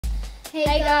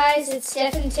Hey guys, it's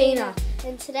Steph and Tina.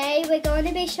 And today we're going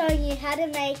to be showing you how to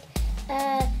make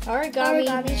a Origami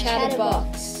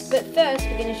Chatterbox. But first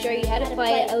we're going to show you how to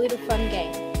play a little fun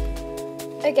game.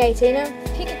 Okay Tina,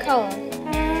 pick a colour.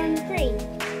 Green.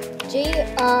 Green.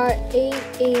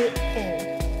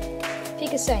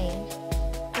 Pick a saying.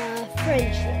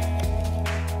 Friendship.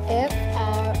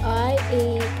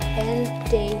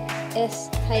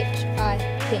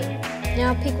 Friendship.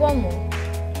 Now pick one more.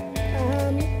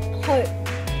 Hope.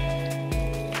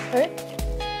 Hope.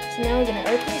 So now we're going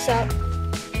to open this up.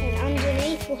 And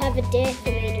underneath we'll have a dare for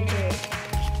me to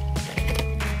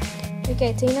do.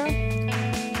 Okay Tina,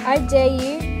 I dare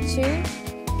you to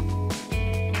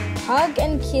hug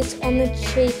and kiss on the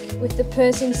cheek with the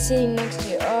person sitting next to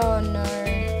you. Oh no.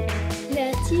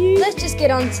 That's you. Let's just get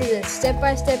on to the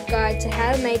step-by-step guide to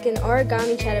how to make an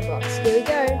origami chatterbox. Here we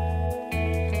go.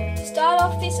 To start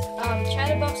off this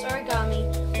chatterbox origami,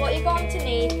 what you're going to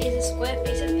need is a square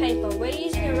piece of paper. We're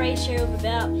using a ratio of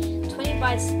about 20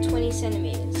 by 20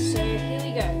 centimeters. So here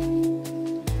we go.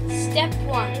 Step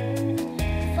 1.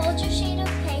 Fold your sheet of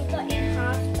paper in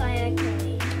half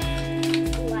diagonally,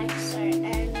 like so,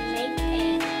 and make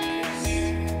a X.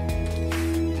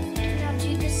 Now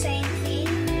do the same thing,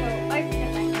 well, open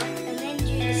it back up, and then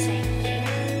do the same thing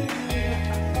in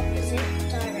the opposite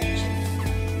direction.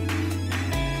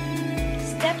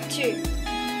 Step 2.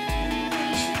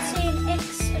 You should see an X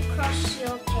across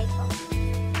your paper.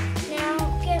 Now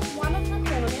get one of the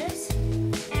corners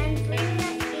and bring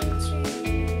that into the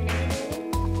middle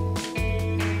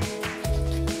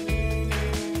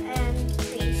and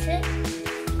crease it.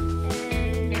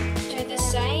 And Do the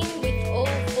same with all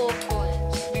 4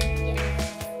 corners.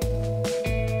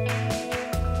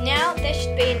 Now there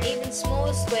should be an even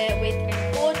smaller square with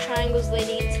 4 triangles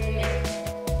leading into the middle.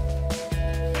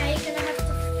 Now you're going to have to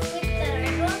flip that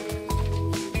over,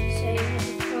 so you have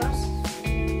a cross.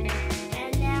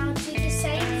 And now do the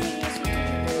same thing as we did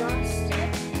in the last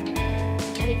step,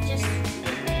 with just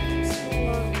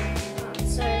smaller parts.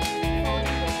 So fold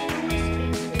the corners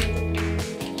into the middle.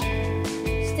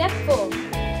 Step 4.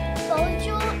 Fold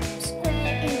your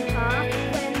square in half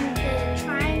when the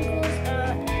triangles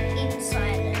are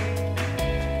inside it.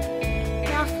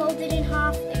 Now fold it in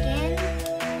half again,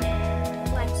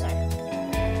 like so.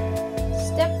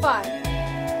 Step 5.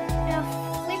 Now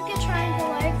flip your triangle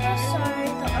over so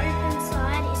the open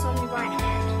side is on the right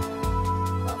hand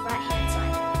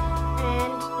side.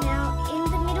 And now in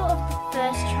the middle of the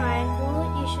first triangle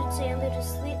you should see a little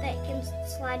slit that you can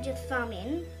slide your thumb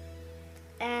in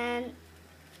and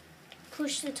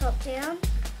push the top down,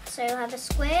 so you'll have a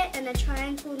square and a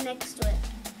triangle next to it.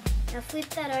 Now flip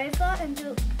that over and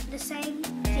do the same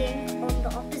thing on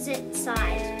the opposite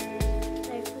side.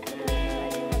 So flip it over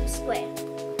and you'll have a square.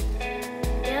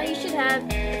 Now you should have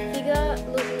a figure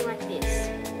looking like this.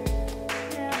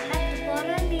 Now at the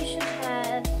bottom you should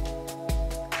have 2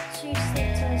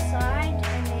 slits on the side,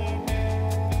 and then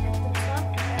at the top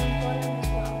and bottom as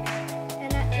well.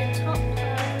 And at the top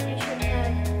part you should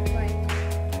have like,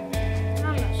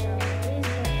 I'm not sure what it is,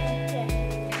 but like, yeah.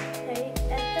 So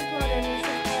at the bottom you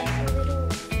should have a little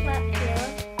flap here,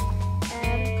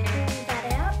 and pull that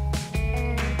out,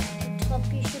 and at the top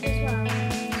you should as well.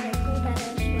 So pull that out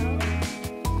as well.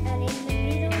 And in the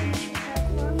middle you should have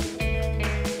one, and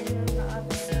on the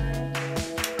other side.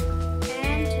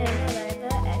 And turn it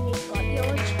over and you've got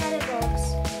your chatterbox.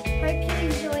 Hope you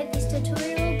enjoyed this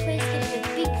tutorial. Please give it a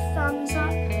big thumbs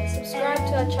up. Subscribe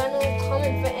to our channel,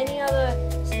 comment for any other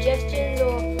suggestions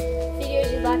or videos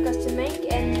you'd like us to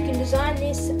make, and you can design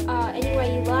this any way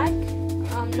you like,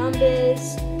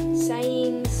 numbers,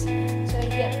 sayings. So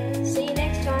yeah, see you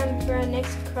next time for our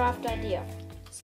next craft idea.